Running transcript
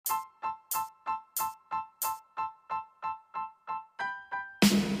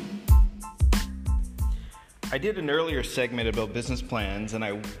I did an earlier segment about business plans, and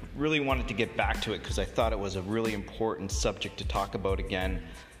I really wanted to get back to it because I thought it was a really important subject to talk about again,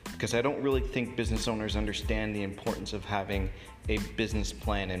 because I don't really think business owners understand the importance of having a business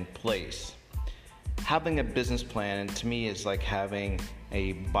plan in place. Having a business plan, to me, is like having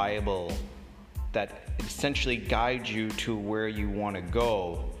a Bible that essentially guides you to where you want to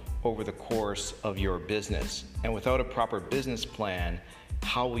go over the course of your business. And without a proper business plan,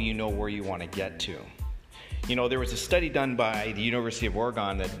 how will you know where you want to get to? You know, there was a study done by the University of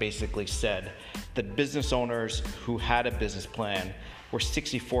Oregon that basically said that business owners who had a business plan were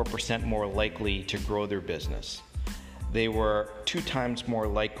 64% more likely to grow their business. They were 2 times more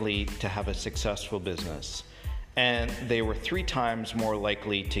likely to have a successful business. And they were 3 times more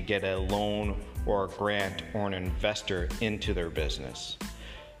likely to get a loan or a grant or an investor into their business.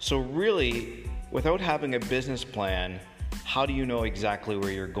 So really, without having a business plan, how do you know exactly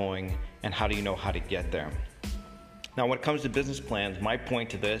where you're going and how do you know how to get there? Now, when it comes to business plans, my point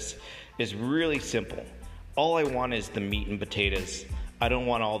to this is really simple. All I want is the meat and potatoes. I don't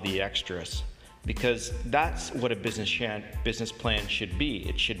want all the extras, because that's what a business plan should be.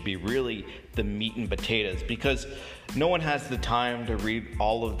 It should be really the meat and potatoes, because no one has the time to read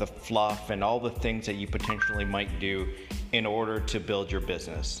all of the fluff and all the things that you potentially might do in order to build your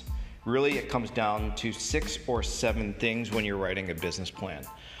business. Really, it comes down to 6 or 7 things when you're writing a business plan.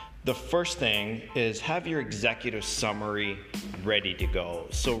 The first thing is have your executive summary ready to go.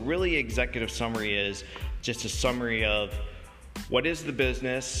 So really, executive summary is just a summary of what is the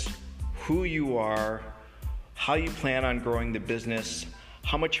business, who you are, how you plan on growing the business,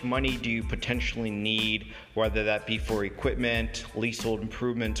 how much money do you potentially need, whether that be for equipment, leasehold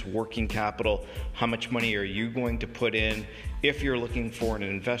improvements, working capital, how much money are you going to put in? If you're looking for an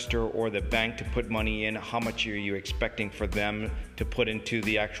investor or the bank to put money in, how much are you expecting for them to put into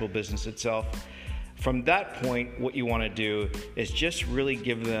the actual business itself? From that point, what you want to do is just really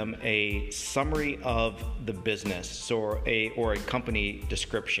give them a summary of the business or a company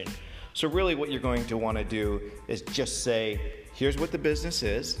description. So really what you're going to want to do is just say, here's what the business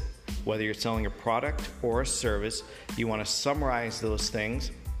is, whether you're selling a product or a service. You want to summarize those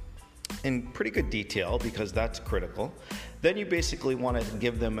things in pretty good detail because that's critical. Then you basically want to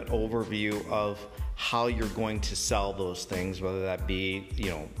give them an overview of how you're going to sell those things, whether that be,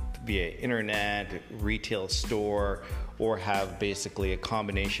 via internet, retail store, or have basically a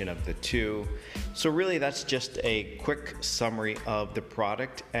combination of the two. So really that's just a quick summary of the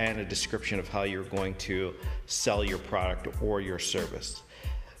product and a description of how you're going to sell your product or your service.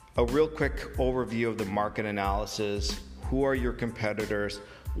 A real quick overview of the market analysis. Who are your competitors?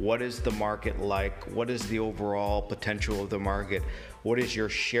 What is the market like? What is the overall potential of the market? What is your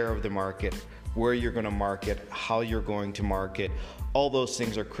share of the market? Where you're going to market, how you're going to market. All those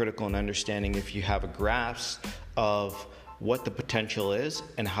things are critical in understanding if you have a grasp of what the potential is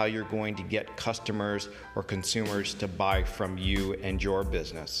and how you're going to get customers or consumers to buy from you and your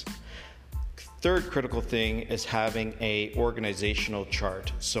business. Third critical thing is having a organizational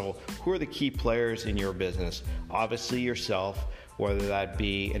chart. So who are the key players in your business? Obviously yourself, whether that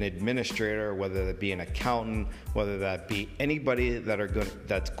be an administrator, whether that be an accountant, whether that be anybody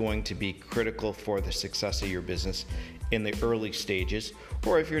that's going to be critical for the success of your business in the early stages,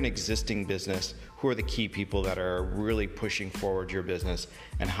 or if you're an existing business, who are the key people that are really pushing forward your business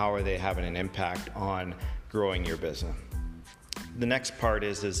and how are they having an impact on growing your business. The next part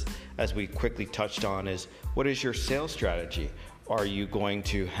is as we quickly touched on, is what is your sales strategy? Are you going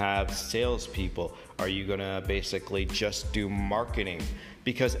to have salespeople? Are you going to basically just do marketing?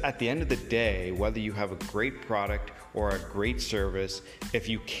 Because at the end of the day, whether you have a great product or a great service, if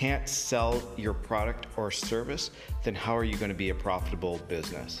you can't sell your product or service, then how are you going to be a profitable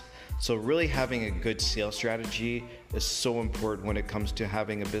business? So really having a good sales strategy is so important when it comes to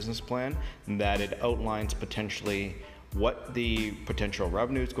having a business plan, that it outlines potentially what the potential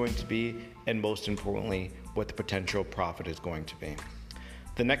revenue is going to be, and most importantly, what the potential profit is going to be.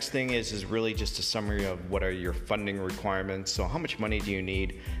 The next thing is really just a summary of what are your funding requirements. So how much money do you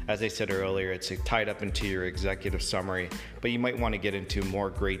need? As I said earlier, it's tied up into your executive summary, but you might want to get into more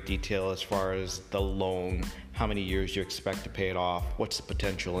great detail as far as the loan, how many years you expect to pay it off, what's the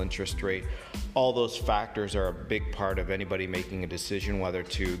potential interest rate. All those factors are a big part of anybody making a decision whether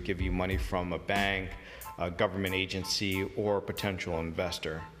to give you money from a bank, a government agency, or a potential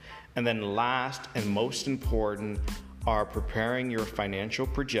investor. And then last and most important are preparing your financial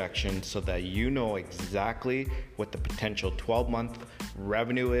projections so that you know exactly what the potential 12-month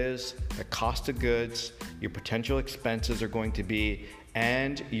revenue is, the cost of goods, your potential expenses are going to be,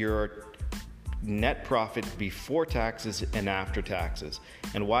 and your net profit before taxes and after taxes.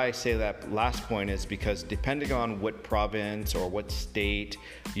 And why I say that last point is because depending on what province or what state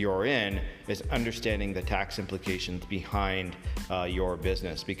you're in is understanding the tax implications behind your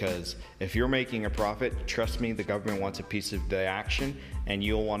business. Because if you're making a profit, trust me, the government wants a piece of the action, and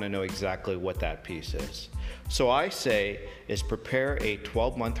you'll want to know exactly what that piece is. So I say is prepare a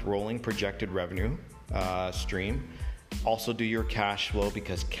 12-month rolling projected revenue stream. Also do your cash flow,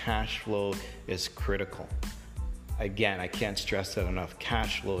 because cash flow is critical. Again, I can't stress that enough.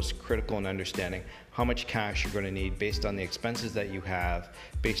 Cash flow is critical in understanding how much cash you're going to need based on the expenses that you have,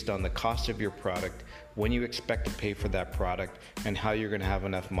 based on the cost of your product, when you expect to pay for that product, and how you're going to have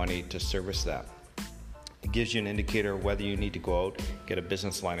enough money to service that. It gives you an indicator of whether you need to go out, get a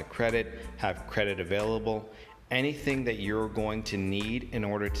business line of credit, have credit available. Anything that you're going to need in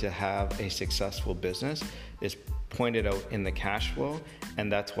order to have a successful business is pointed out in the cash flow,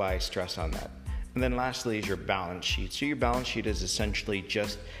 and that's why I stress on that. And then lastly is your balance sheet. So your balance sheet is essentially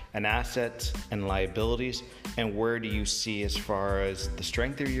just an assets and liabilities, and where do you see as far as the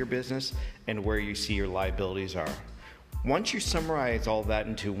strength of your business and where you see your liabilities are. Once you summarize all that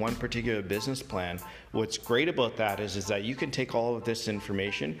into one particular business plan, what's great about that is that you can take all of this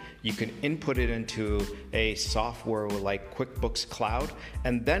information, you can input it into a software like QuickBooks Cloud,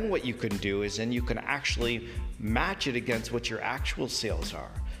 and then what you can do is then you can actually match it against what your actual sales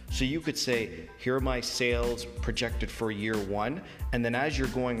are. So you could say, here are my sales projected for year one, and then as you're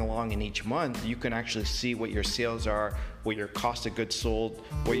going along in each month, you can actually see what your sales are, what your cost of goods sold,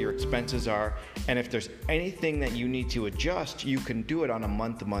 what your expenses are, and if there's anything that you need to adjust, you can do it on a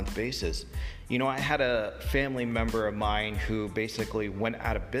month-to-month basis. You know, I had a family member of mine who basically went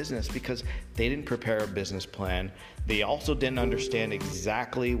out of business because they didn't prepare a business plan. They also didn't understand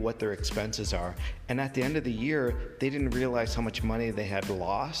exactly what their expenses are. And at the end of the year, they didn't realize how much money they had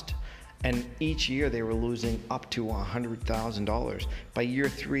lost. And each year they were losing up to $100,000. By year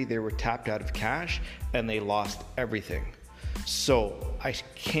 3, they were tapped out of cash and they lost everything. So I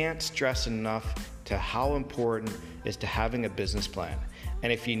can't stress enough to how important is to having a business plan.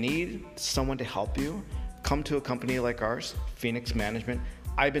 And if you need someone to help you, come to a company like ours, Phoenix Management.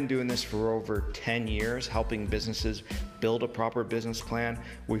 I've been doing this for over 10 years, helping businesses build a proper business plan.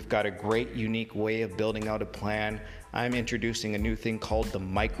 We've got a great, unique way of building out a plan. I'm introducing a new thing called the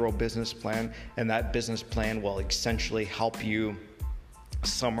micro business plan, and that business plan will essentially help you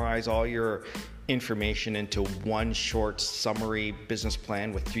summarize all your information into one short summary business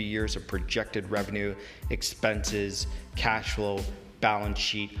plan with 3 years of projected revenue, expenses, cash flow, balance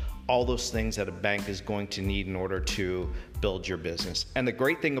sheet, all those things that a bank is going to need in order to build your business. And the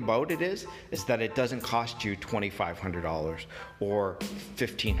great thing about it is that it doesn't cost you $2,500 or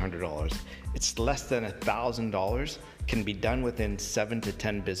 $1,500. It's less than $1,000, can be done within 7 to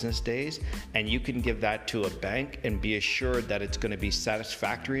 10 business days, and you can give that to a bank and be assured that it's going to be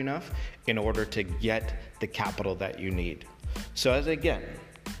satisfactory enough in order to get the capital that you need. So as again,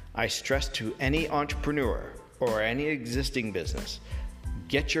 I stress to any entrepreneur or any existing business,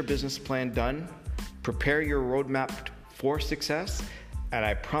 get your business plan done, prepare your roadmap for success, and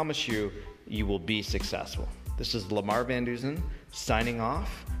I promise you, you will be successful. This is Lamar Van Dusen signing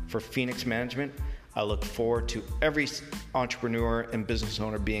off for Phoenix Management. I look forward to every entrepreneur and business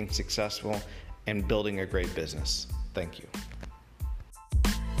owner being successful and building a great business. Thank you.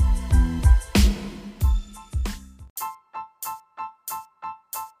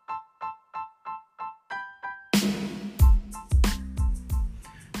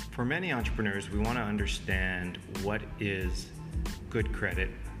 For many entrepreneurs, we want to understand what is good credit,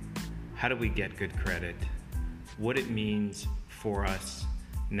 how do we get good credit, what it means for us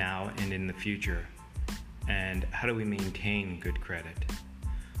now and in the future, and how do we maintain good credit.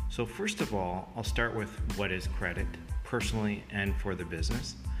 So first of all, I'll start with what is credit, personally and for the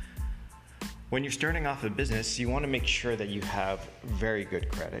business. When you're starting off a business, you want to make sure that you have very good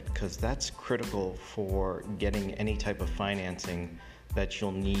credit, because that's critical for getting any type of financing that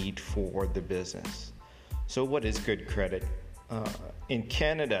you'll need for the business. So what is good credit? In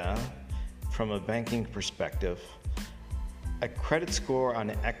Canada, from a banking perspective, a credit score on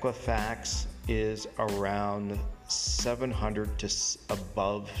Equifax is around 700 to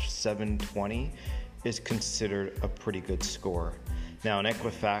above 720 is considered a pretty good score. Now in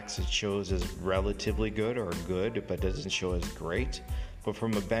Equifax it shows as relatively good or good, but doesn't show as great. But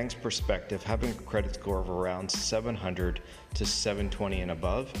from a bank's perspective, having a credit score of around 700 to 720 and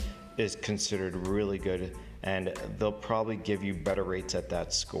above is considered really good, and they'll probably give you better rates at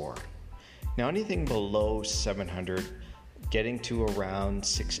that score. Now anything below 700, getting to around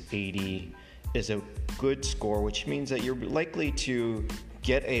 680 is a good score, which means that you're likely to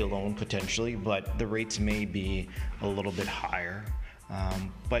get a loan potentially, but the rates may be a little bit higher.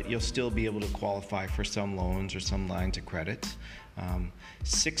 But you'll still be able to qualify for some loans or some lines of credit.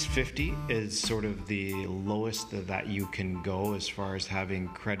 650 is sort of the lowest that you can go as far as having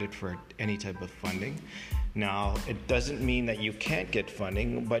credit for any type of funding. Now, it doesn't mean that you can't get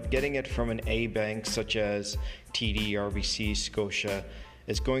funding, but getting it from an A bank such as TD, RBC, Scotia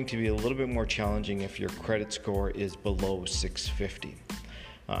is going to be a little bit more challenging if your credit score is below 650.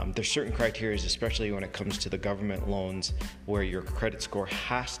 There's certain criteria, especially when it comes to the government loans, where your credit score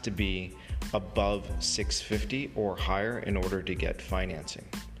has to be above 650 or higher in order to get financing.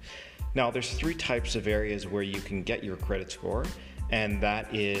 Now, there's three types of areas where you can get your credit score, and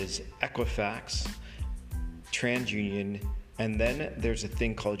that is Equifax, TransUnion, and then there's a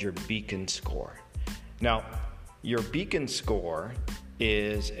thing called your Beacon score. Now, your Beacon score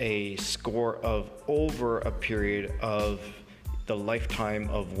is a score of over a period of the lifetime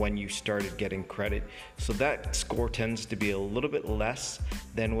of when you started getting credit. So that score tends to be a little bit less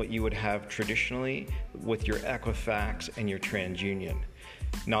than what you would have traditionally with your Equifax and your TransUnion.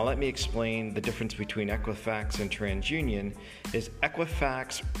 Now let me explain the difference between Equifax and TransUnion.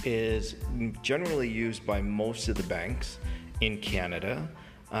 Equifax is generally used by most of the banks in Canada,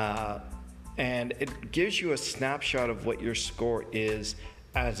 and it gives you a snapshot of what your score is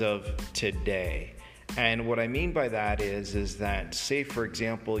as of today. And what I mean by that is that, say for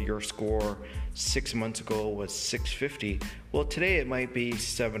example, your score 6 months ago was 650. Well, today it might be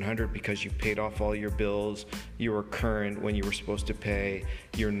 700 because you paid off all your bills, you were current when you were supposed to pay,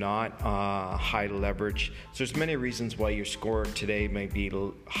 you're not high leverage. So there's many reasons why your score today may be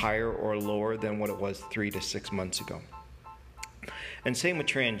higher or lower than what it was 3 to 6 months ago. And same with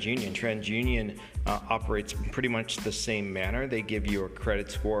TransUnion. TransUnion operates pretty much the same manner. They give you a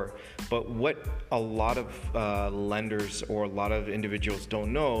credit score, but what a lot of lenders or a lot of individuals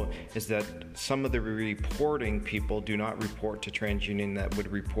don't know is that some of the reporting people do not report to TransUnion that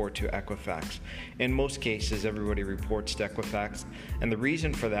would report to Equifax. In most cases, everybody reports to Equifax, and the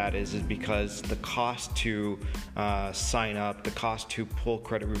reason for that is because the cost to sign up, the cost to pull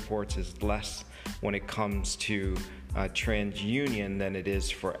credit reports is less when it comes to TransUnion than it is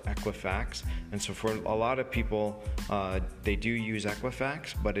for Equifax. And so for a lot of people, they do use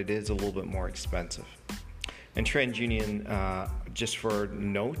Equifax, but it is a little bit more expensive. And TransUnion, just for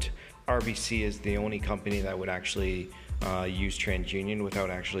note, RBC is the only company that would actually use TransUnion without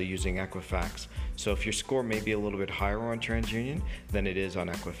actually using Equifax. So if your score may be a little bit higher on TransUnion than it is on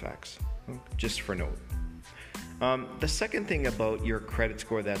Equifax, just for note. The second thing about your credit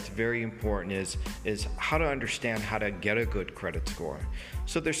score that's very important is how to understand how to get a good credit score.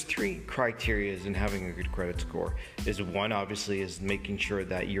 So there's three criteria in having a good credit score. One, obviously, is making sure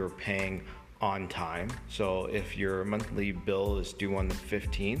that you're paying on time. So if your monthly bill is due on the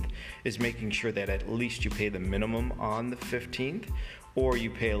 15th, is making sure that at least you pay the minimum on the 15th, or you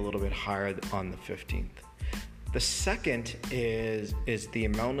pay a little bit higher on the 15th. The second is the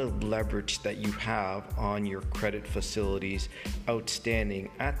amount of leverage that you have on your credit facilities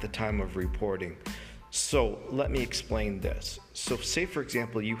outstanding at the time of reporting. So let me explain this. So say for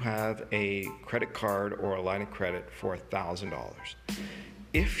example, you have a credit card or a line of credit for $1,000.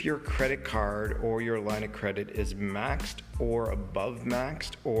 If your credit card or your line of credit is maxed or above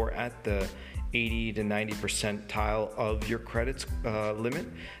maxed or at the 80 to 90 percentile of your credit limit,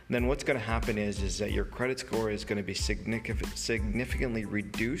 then what's going to happen is that your credit score is going to be significantly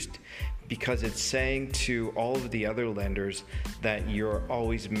reduced, because it's saying to all of the other lenders that you're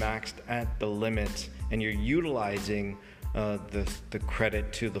always maxed at the limit and you're utilizing the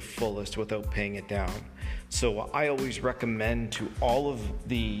credit to the fullest without paying it down. So I always recommend to all of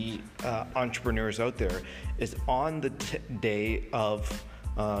the entrepreneurs out there is on the day of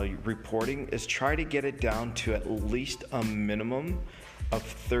reporting is try to get it down to at least a minimum of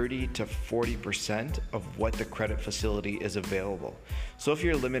 30 to 40% of what the credit facility is available. So if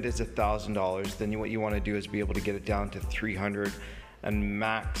your limit is $1,000, then what you want to do is be able to get it down to $300 and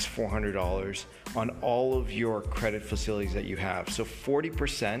max $400 on all of your credit facilities that you have. So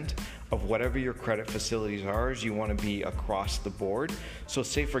 40% of whatever your credit facilities are is you want to be across the board. So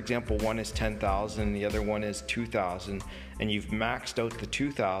say for example, one is $10,000 and the other one is $2,000, and you've maxed out the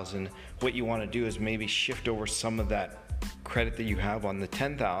 $2,000. What you want to do is maybe shift over some of that credit that you have on the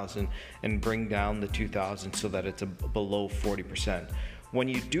 $10,000 and bring down the $2,000 so that it's below 40%. When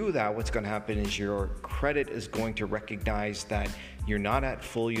you do that, what's going to happen is your credit is going to recognize that you're not at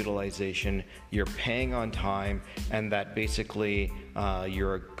full utilization, you're paying on time, and that basically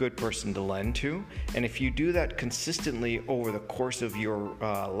you're a good person to lend to. And if you do that consistently over the course of your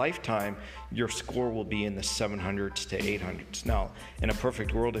lifetime, your score will be in the 700s to 800s. Now, in a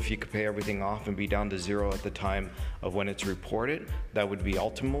perfect world, if you could pay everything off and be down to zero at the time of when it's reported, that would be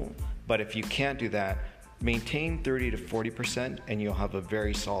optimal. But if you can't do that, maintain 30 to 40% and you'll have a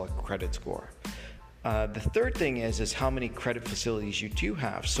very solid credit score. The third thing is how many credit facilities you do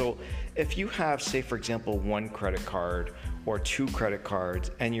have. So if you have, say for example, one credit card or two credit cards,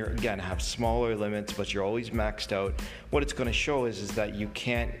 and you're again have smaller limits but you're always maxed out, what it's going to show is that you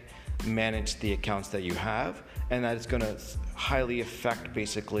can't manage the accounts that you have, and that it's going to highly affect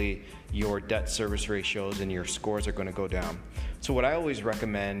basically your debt service ratios, and your scores are going to go down. So what I always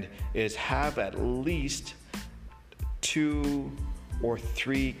recommend is have at least 2 or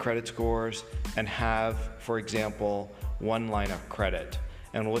 3 credit scores and have, for example, 1 line of credit.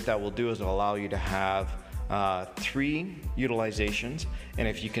 And what that will do is it'll allow you to have 3 utilizations, and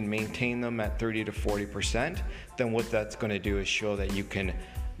if you can maintain them at 30 to 40%, then what that's going to do is show that you can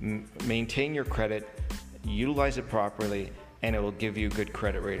maintain your credit, utilize it properly, and it will give you a good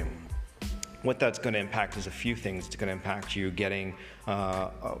credit rating. What that's going to impact is a few things. It's going to impact you getting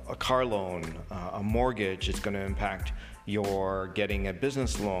a car loan, a mortgage. It's going to impact your getting a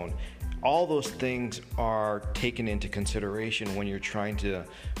business loan. All those things are taken into consideration when you're trying to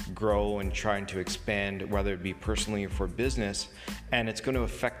grow and trying to expand, whether it be personally or for business, and it's going to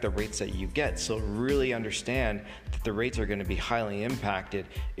affect the rates that you get. So really understand that the rates are going to be highly impacted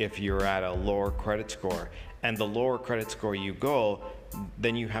if you're at a lower credit score. And the lower credit score you go,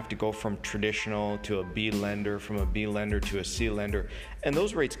 then you have to go from traditional to a B lender, from a B lender to a C lender. And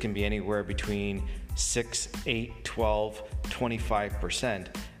those rates can be anywhere between 6, 8, 12, 25%.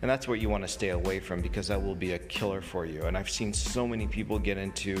 And that's what you want to stay away from, because that will be a killer for you. And I've seen so many people get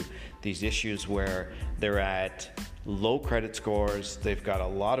into these issues where they're at low credit scores, they've got a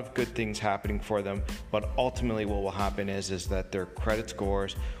lot of good things happening for them, but ultimately what will happen is that their credit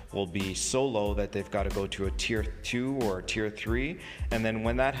scores will be so low that they've got to go to a tier 2 or a tier 3, and then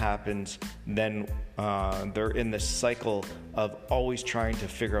when that happens, then they're in this cycle of always trying to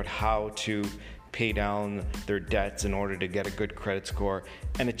figure out how to pay down their debts in order to get a good credit score,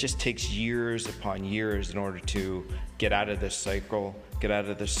 and it just takes years upon years in order to get out of this cycle, get out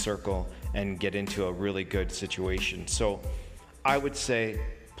of this circle, and get into a really good situation. So I would say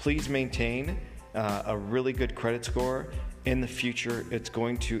please maintain a really good credit score. In the future, it's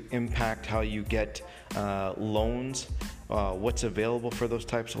going to impact how you get loans, what's available for those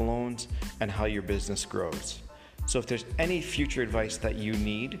types of loans, and how your business grows. So if there's any future advice that you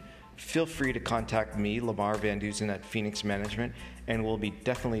need, feel free to contact me, Lamar Van Dusen at Phoenix Management, and we'll be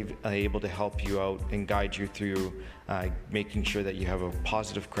definitely able to help you out and guide you through making sure that you have a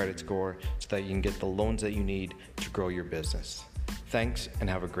positive credit score so that you can get the loans that you need to grow your business. Thanks, and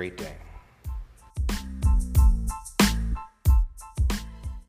have a great day.